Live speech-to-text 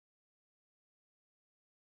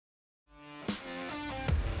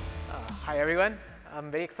Hi, everyone. I'm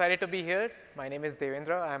very excited to be here. My name is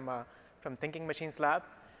Devendra. I'm from Thinking Machines Lab.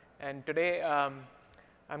 And today,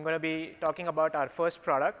 I'm going to be talking about our first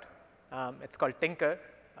product. It's called Tinker.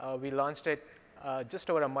 We launched it just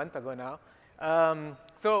over a month ago now.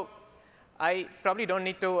 So I probably don't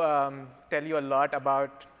need to tell you a lot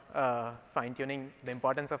about fine-tuning, the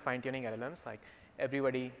importance of fine-tuning LLMs. Like,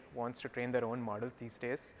 everybody wants to train their own models these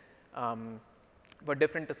days. For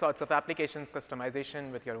different sorts of applications,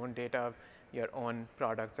 customization with your own data, your own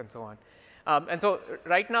products, and so on. And so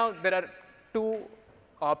right now, there are two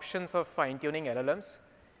options of fine-tuning LLMs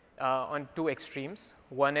on two extremes.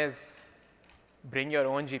 One is bring your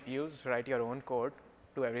own GPUs, write your own code,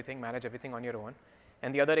 do everything, manage everything on your own.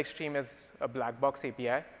 And the other extreme is a black box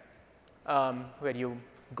API, where you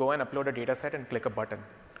go and upload a data set and click a button.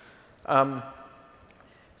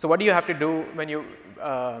 So what do you have to do when you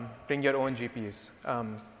bring your own GPUs?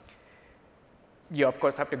 You, of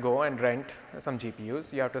course, have to go and rent some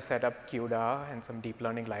GPUs. You have to set up CUDA and some deep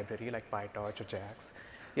learning library like PyTorch or JAX.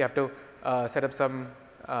 You have to set up some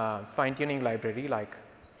fine-tuning library like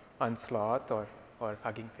Unsloth or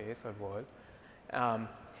Hugging Face or Whirl,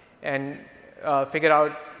 and figure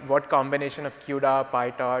out what combination of CUDA,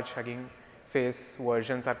 PyTorch, Hugging Face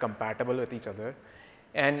versions are compatible with each other.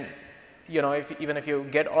 And even if you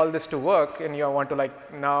get all this to work and you want to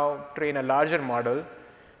now train a larger model,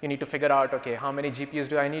 you need to figure out, okay, how many GPUs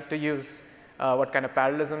do I need to use? What kind of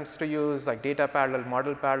parallelisms to use, like data parallel,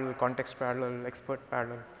 model parallel, context parallel, expert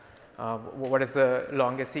parallel? What is the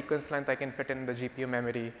longest sequence length I can fit in the GPU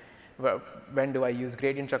memory? When do I use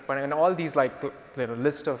gradient check point? And all these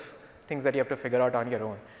list of things that you have to figure out on your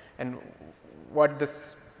own. And what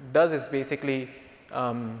this does is basically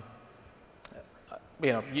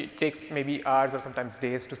it takes maybe hours or sometimes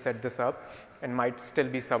days to set this up and might still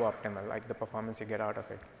be suboptimal, like the performance you get out of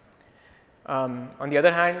it. On the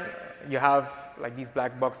other hand, you have these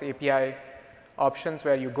black box API options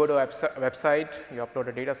where you go to a website, you upload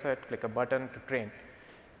a data set, click a button to train.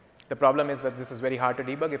 The problem is that this is very hard to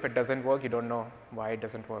debug. If it doesn't work, you don't know why it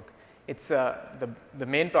doesn't work. It's the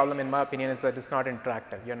main problem, in my opinion, is that it's not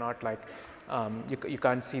interactive. You're not you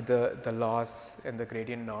can't see the loss and the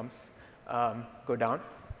gradient norms go down.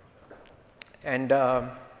 And guys,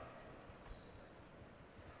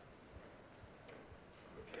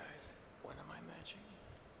 what am I matching?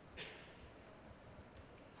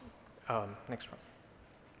 Next one.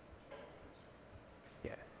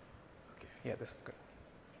 Yeah. Okay. Yeah, this is good.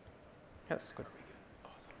 Yeah, this is good.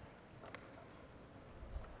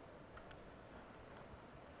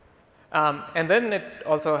 Awesome. And then it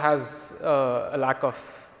also has a lack of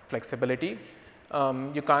flexibility.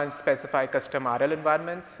 You can't specify custom RL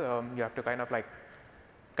environments. You have to kind of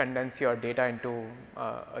condense your data into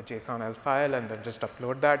a JSON-L file and then just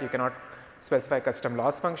upload that. You cannot specify custom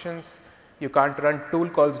loss functions. You can't run tool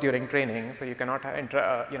calls during training, so you cannot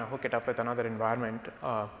hook it up with another environment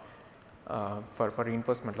for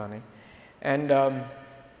reinforcement learning. And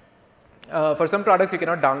for some products, you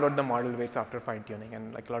cannot download the model weights after fine-tuning,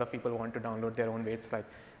 and a lot of people want to download their own weights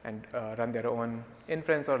and run their own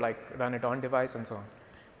inference or run it on device and so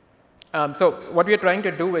on. So what we are trying to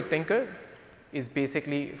do with Tinker is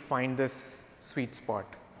basically find this sweet spot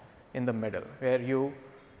in the middle where you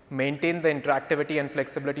maintain the interactivity and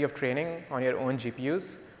flexibility of training on your own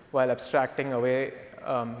GPUs while abstracting away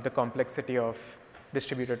the complexity of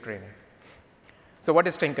distributed training. So what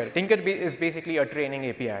is Tinker? Tinker is basically a training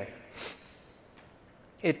API.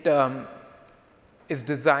 It is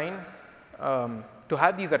designed to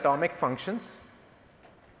have these atomic functions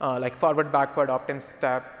like forward, backward, opt-in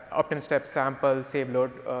step, sample, save,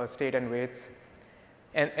 load, state, and weights.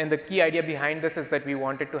 And the key idea behind this is that we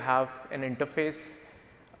wanted to have an interface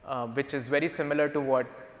which is very similar to what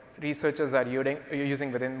researchers are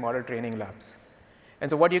using within model training labs.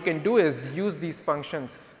 And so what you can do is use these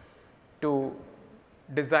functions to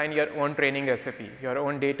design your own training recipe, your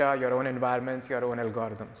own data, your own environments, your own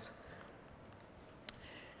algorithms.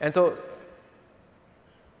 And so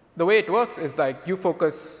the way it works is you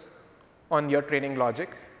focus on your training logic.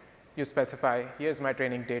 You specify, here's my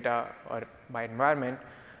training data or my environment,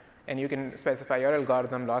 and you can specify your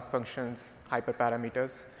algorithm, loss functions,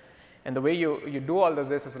 hyperparameters. And the way you do all of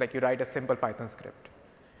this is you write a simple Python script.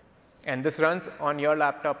 And this runs on your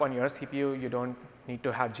laptop, on your CPU. You don't need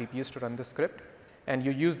to have GPUs to run the script. And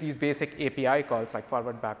you use these basic API calls like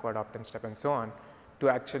forward, backward, opt-in step, and so on to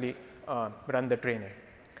actually run the training.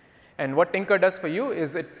 And what Tinker does for you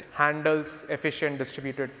is it handles efficient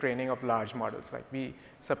distributed training of large models. We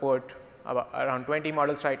support around 20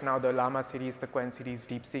 models right now, the Llama series, the Qwen series,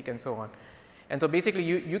 DeepSeek, and so on. And so basically,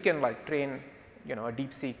 you can train a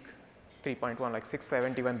DeepSeek 3.1, like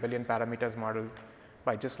 671 billion parameters model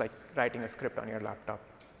by just like writing a script on your laptop.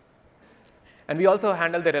 And we also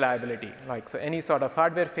handle the reliability, like so any sort of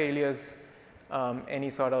hardware failures, any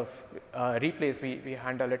sort of replays, we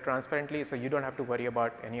handle it transparently, so you don't have to worry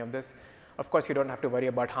about any of this. Of course, you don't have to worry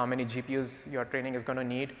about how many GPUs your training is going to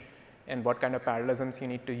need and what kind of parallelisms you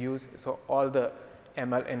need to use. So all the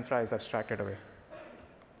ML infra is abstracted away.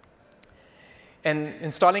 And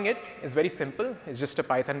installing it is very simple. It's just a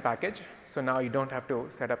Python package. So now you don't have to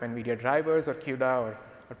set up NVIDIA drivers or CUDA or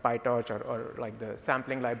PyTorch or like the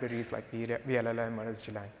sampling libraries like VLLM or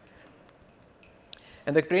SGLang.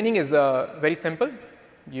 And the training is very simple.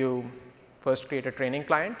 You first create a training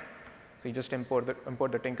client. So you just import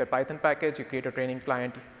the Tinker Python package. You create a training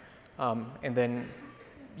client, and then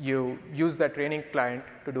you use that training client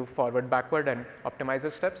to do forward, backward, and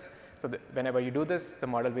optimizer steps. So that whenever you do this, the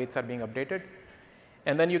model weights are being updated.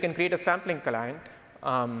 And then you can create a sampling client,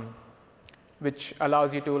 which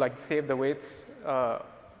allows you to like save the weights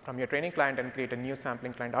from your training client and create a new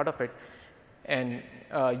sampling client out of it. And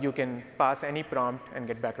you can pass any prompt and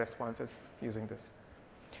get back responses using this.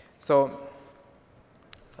 So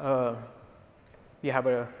I have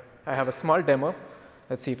a small demo.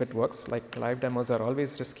 Let's see if it works. Like live demos are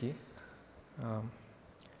always risky,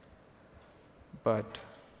 but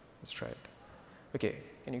let's try it. OK,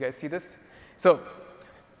 can you guys see this? So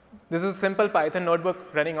this is a simple Python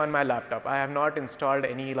notebook running on my laptop. I have not installed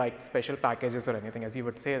any like special packages or anything. As you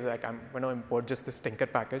would say, like I'm going to import just this Tinker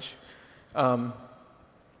package. And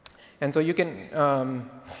so you can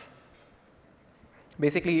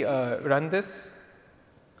basically run this.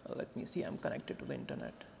 Let me see, I'm connected to the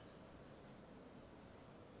internet.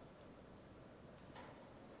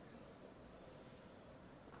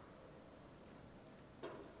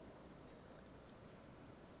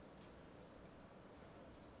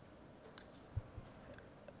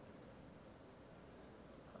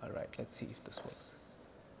 All right, let's see if this works.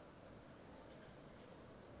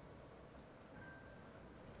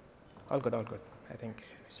 All good, I think.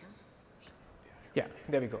 Yeah,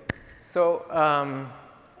 there we go. So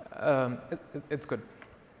it's good.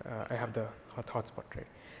 I have the hotspot, right?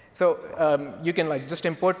 So you can like just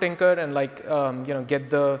import Tinker and like get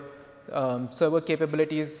the server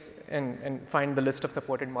capabilities and find the list of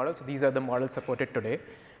supported models. So these are the models supported today.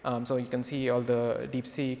 So you can see all the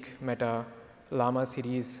DeepSeek, Meta, Llama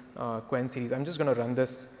series, Qwen series. I'm just going to run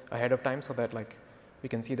this ahead of time so that like we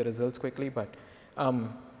can see the results quickly. But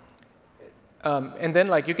and then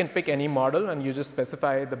like you can pick any model and you just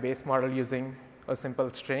specify the base model using a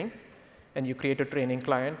simple string, and you create a training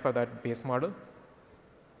client for that base model.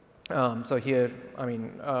 So here, I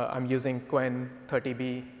mean, I'm using Qwen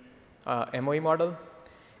 30B MOE model,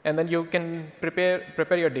 and then you can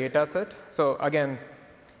prepare your data set. So again,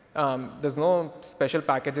 there's no special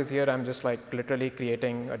packages here. I'm just like literally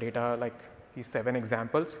creating a data like these 7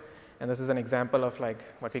 examples, and this is an example of like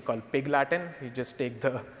what we call pig Latin. You just take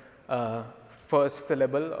the first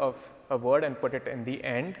syllable of a word and put it in the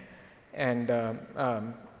end, and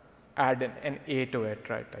add an A to it,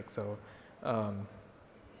 right? Like so,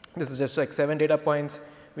 this is just like 7 data points.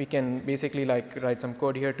 We can basically like write some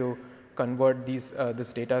code here to convert these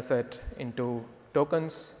this data set into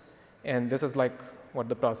tokens, and this is like what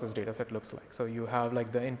the process data set looks like. So you have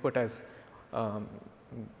like the input as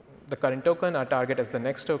the current token, our target as the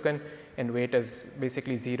next token, and weight is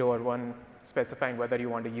basically 0 or 1, specifying whether you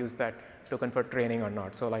want to use that token for training or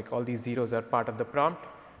not. So like all these zeros are part of the prompt,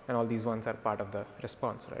 and all these ones are part of the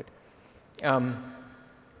response, right?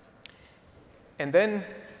 And then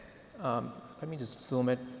let me just zoom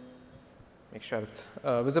it, make sure it's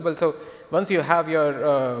visible. So once you have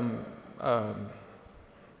your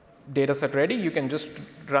data set ready, you can just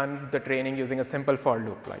run the training using a simple for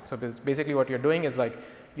loop. Like so, basically what you're doing is like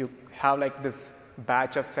you have like this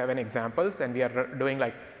batch of 7 examples, and we are doing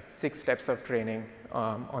like 6 steps of training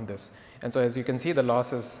on this. And so as you can see, the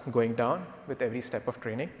loss is going down with every step of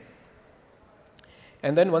training.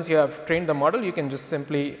 And then once you have trained the model, you can just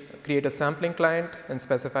simply create a sampling client and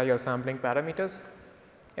specify your sampling parameters,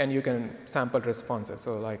 and you can sample responses.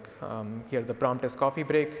 So like here the prompt is coffee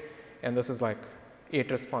break, and this is like 8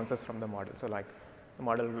 responses from the model. So like the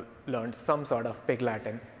model learned some sort of pig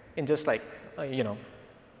Latin in just like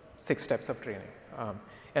 6 steps of training.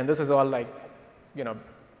 And this is all like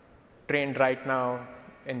trained right now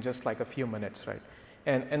in just like a few minutes, right?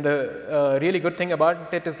 And the really good thing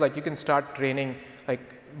about it is like you can start training like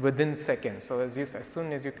within seconds. So as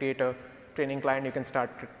soon as you create a training client, you can start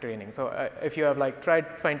training. So if you have like tried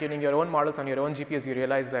fine-tuning your own models on your own GPUs, you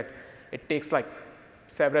realize that it takes like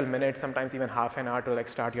several minutes, sometimes even half an hour to like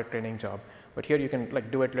start your training job. But here you can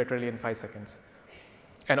like do it literally in 5 seconds.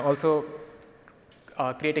 And also,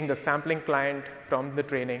 creating the sampling client from the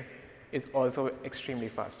training is also extremely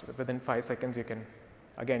fast. Within 5 seconds, you can,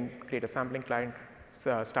 again, create a sampling client,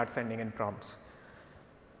 start sending in prompts.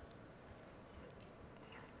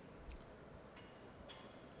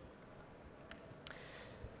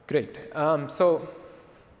 Great. Why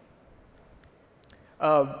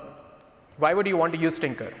would you want to use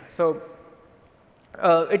Tinker? So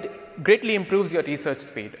it greatly improves your research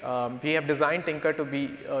speed. We have designed Tinker to be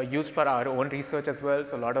used for our own research as well.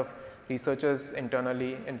 So a lot of researchers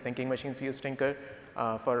internally in thinking machines use Tinker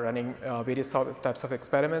for running various types of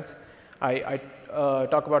experiments. I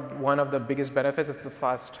talk about one of the biggest benefits is the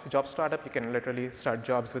fast job startup. You can literally start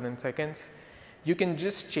jobs within seconds. You can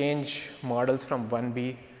just change models from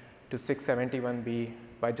 1B to 671B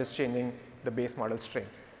by just changing the base model string.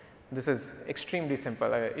 This is extremely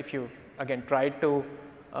simple. If you, again, try to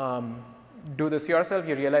do this yourself,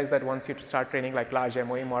 you realize that once you start training like large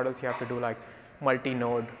MOE models, you have to do like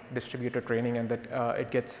multi-node distributed training, and that it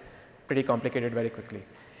gets pretty complicated very quickly.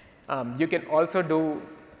 You can also do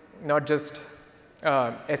not just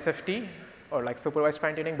SFT or like supervised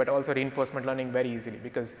fine tuning, but also reinforcement learning very easily,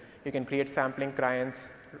 because you can create sampling clients,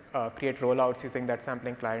 create rollouts using that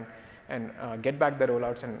sampling client, and get back the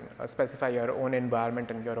rollouts and specify your own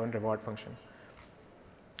environment and your own reward function.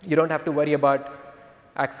 You don't have to worry about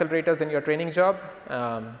accelerators in your training job.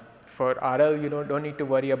 For RL, you don't need to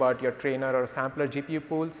worry about your trainer or sampler GPU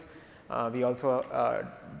pools. We also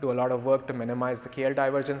do a lot of work to minimize the KL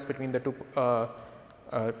divergence between the two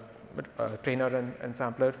trainer and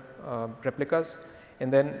sampler replicas.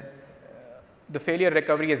 And then the failure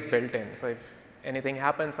recovery is built in. So if anything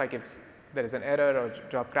happens, like if there is an error or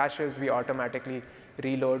job crashes, we automatically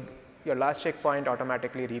reload your last checkpoint,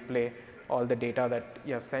 automatically replay all the data that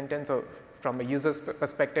you have sent in. So from a user's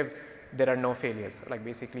perspective, there are no failures. Like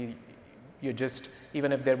basically, you just,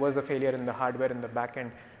 even if there was a failure in the hardware in the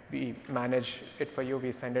backend, we manage it for you.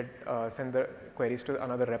 We send the queries to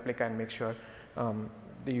another replica and make sure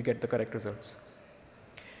that you get the correct results.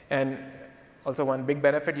 And also one big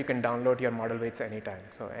benefit, you can download your model weights anytime.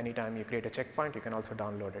 So anytime you create a checkpoint, you can also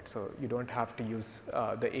download it. So you don't have to use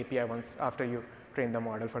the API once after you train the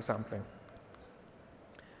model for sampling.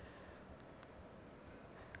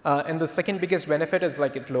 And the second biggest benefit is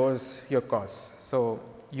like it lowers your costs. So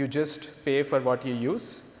you just pay for what you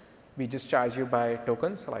use. We just charge you by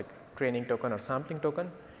tokens, like training token or sampling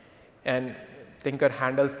token. And Tinker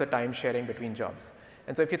handles the time sharing between jobs.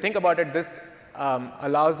 And so if you think about it, this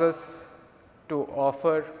allows us to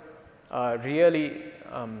offer really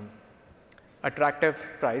attractive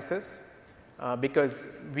prices because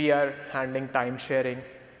we are handling time sharing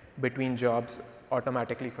between jobs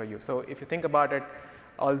automatically for you. So if you think about it,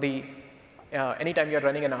 anytime you're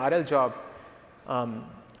running an RL job,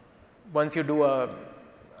 once you do a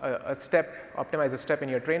step, optimize a step in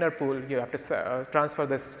your trainer pool, you have to transfer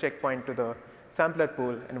this checkpoint to the sampler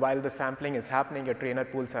pool. And while the sampling is happening, your trainer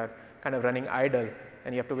pools are kind of running idle,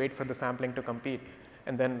 and you have to wait for the sampling to complete,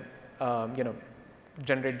 and then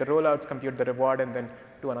generate the rollouts, compute the reward, and then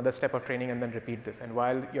do another step of training, and then repeat this. And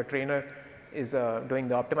while your trainer is doing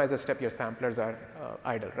the optimizer step, your samplers are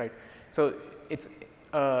idle, right? So it's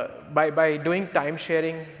by doing time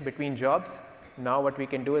sharing between jobs, now what we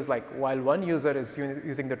can do is like while one user is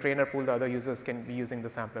using the trainer pool, the other users can be using the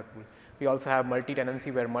sampler pool. We also have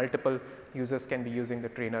multi-tenancy where multiple users can be using the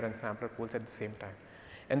trainer and sampler pools at the same time.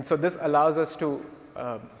 And so this allows us to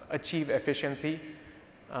achieve efficiency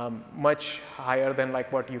much higher than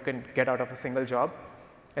like what you can get out of a single job.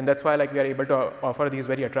 And that's why like we are able to offer these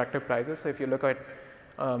very attractive prices. So if you look at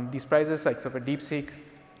these prices, like so for DeepSeek,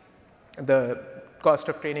 the cost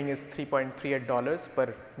of training is $3.38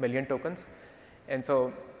 per million tokens. And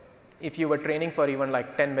so if you were training for even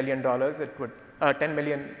like $10 million, it would 10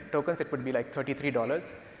 million tokens, it would be like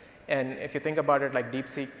 $33. And if you think about it, like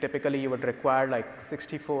DeepSeek, typically you would require like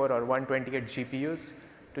 64 or 128 GPUs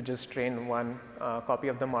to just train one copy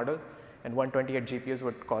of the model. And 128 GPUs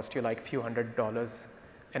would cost you like few $100s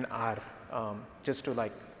an hour just to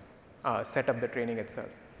like set up the training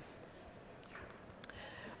itself.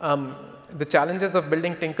 The challenges of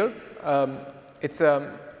building Tinker,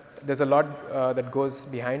 there's a lot that goes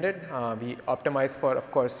behind it. We optimize for, of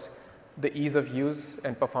course, the ease of use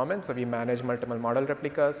and performance. So we manage multiple model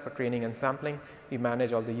replicas for training and sampling. We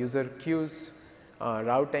manage all the user queues,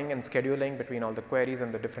 routing and scheduling between all the queries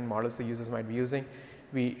and the different models the users might be using.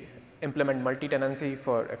 We implement multi-tenancy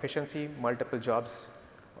for efficiency. Multiple jobs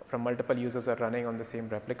from multiple users are running on the same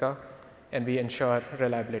replica. And we ensure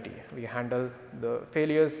reliability. We handle the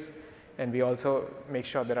failures, and we also make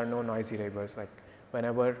sure there are no noisy neighbors. Like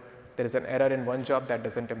whenever there is an error in one job, that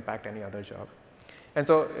doesn't impact any other job. And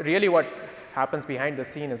so really what happens behind the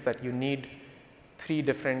scene is that you need 3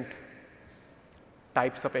 different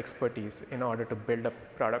types of expertise in order to build a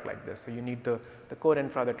product like this. So you need the core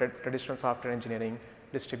infra, the traditional software engineering,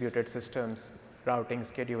 distributed systems, routing,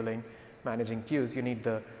 scheduling, managing queues. You need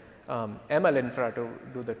the ML infra to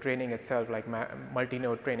do the training itself, like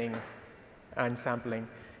multi-node training and sampling,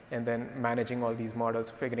 and then managing all these models,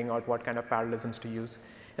 figuring out what kind of parallelisms to use.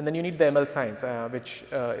 And then you need the ML science, which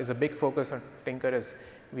is a big focus on Tinker. Is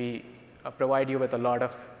we provide you with a lot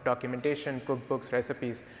of documentation, cookbooks,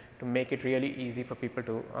 recipes to make it really easy for people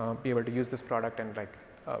to be able to use this product and like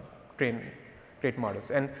train great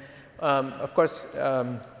models. And of course,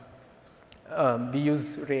 we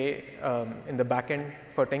use Ray in the backend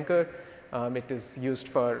for Tinker. It is used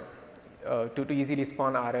for to easily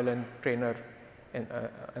spawn RL and trainer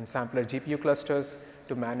and sampler GPU clusters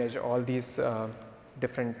to manage all these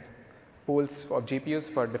different pools of GPUs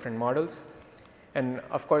for different models. And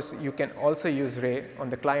of course, you can also use Ray on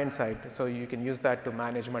the client side. So you can use that to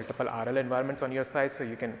manage multiple RL environments on your side, so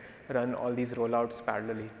you can run all these rollouts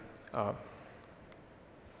parallelly.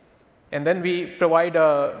 And then we provide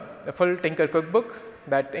a full Tinker cookbook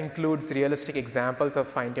that includes realistic examples of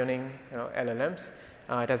fine-tuning LLMs.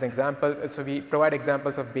 It has examples, so we provide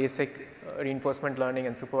examples of basic reinforcement learning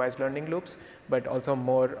and supervised learning loops, but also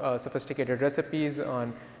more sophisticated recipes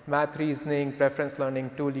on math reasoning, preference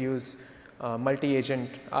learning, tool use, multi-agent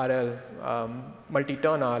RL,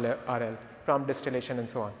 multi-turn RL, prompt distillation, and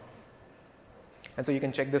so on. And so you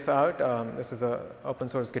can check this out. This is an open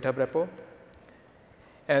source GitHub repo.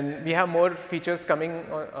 And we have more features coming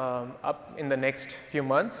up in the next few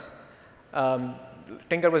months.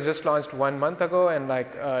 Tinker was just launched 1 month ago, and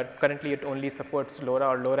like currently it only supports LoRa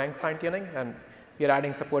or low-rank fine-tuning, and we are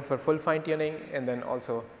adding support for full fine-tuning, and then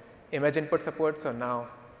also image input support. So now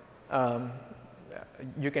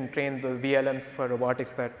you can train the VLMs for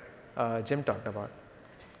robotics that Jim talked about.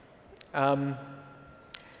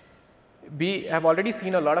 We have already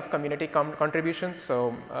seen a lot of community contributions.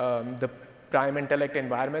 So the Prime Intellect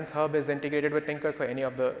Environments Hub is integrated with Tinker, so any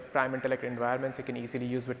of the Prime Intellect environments you can easily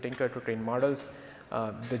use with Tinker to train models.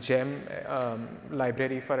 The GEM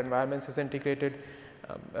library for environments is integrated.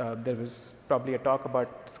 There was probably a talk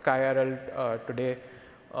about SkyRL today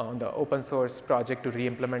on the open source project to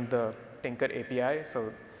re-implement the Tinker API.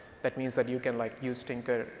 So that means that you can like use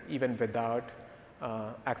Tinker even without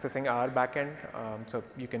accessing our backend. So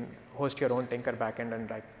you can host your own Tinker backend and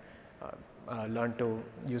like learn to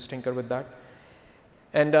use Tinker with that.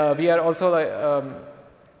 And we are also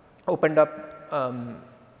opened up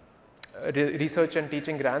research and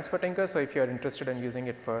teaching grants for Tinker. So if you're interested in using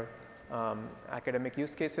it for academic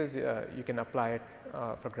use cases, you can apply it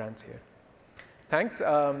for grants here. Thanks.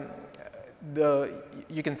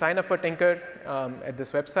 You can sign up for Tinker at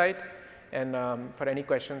this website. And for any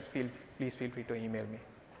questions, please feel free to email me.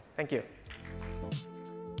 Thank you.